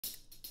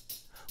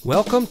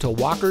Welcome to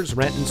Walker's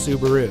Renton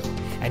Subaru,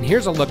 and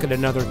here's a look at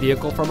another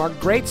vehicle from our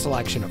great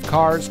selection of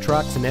cars,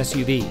 trucks, and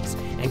SUVs,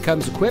 and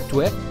comes equipped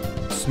with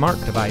smart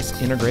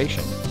device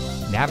integration,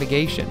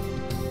 navigation,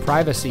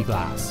 privacy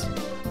glass,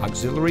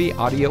 auxiliary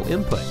audio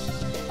input,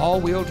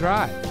 all-wheel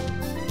drive,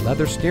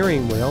 leather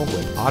steering wheel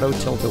with auto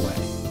tilt-away,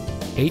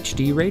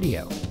 HD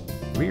radio,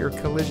 rear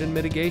collision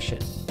mitigation,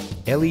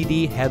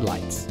 LED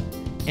headlights,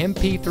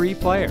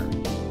 MP3 player.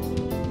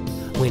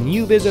 When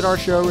you visit our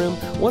showroom,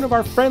 one of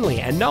our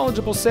friendly and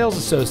knowledgeable sales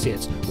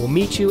associates will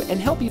meet you and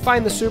help you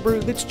find the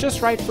Subaru that's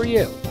just right for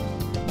you.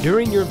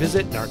 During your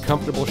visit in our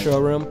comfortable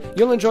showroom,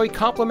 you'll enjoy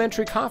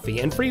complimentary coffee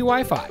and free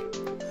Wi-Fi.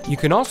 You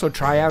can also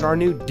try out our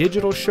new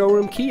digital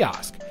showroom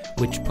kiosk,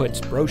 which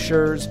puts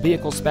brochures,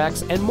 vehicle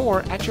specs, and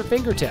more at your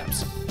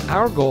fingertips.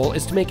 Our goal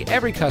is to make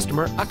every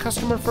customer a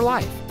customer for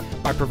life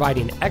by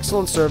providing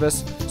excellent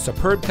service,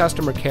 superb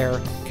customer care,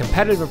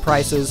 competitive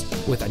prices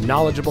with a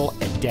knowledgeable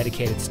and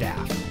dedicated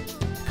staff.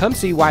 Come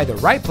see why the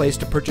right place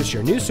to purchase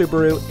your new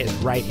Subaru is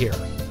right here.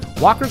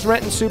 Walker's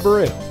Renton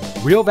Subaru.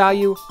 Real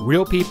value,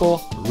 real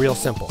people, real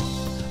simple.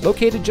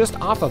 Located just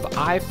off of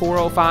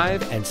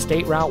I-405 and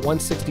State Route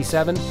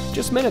 167,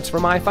 just minutes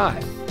from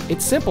I-5.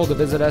 It's simple to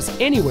visit us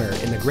anywhere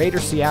in the greater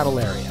Seattle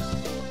area.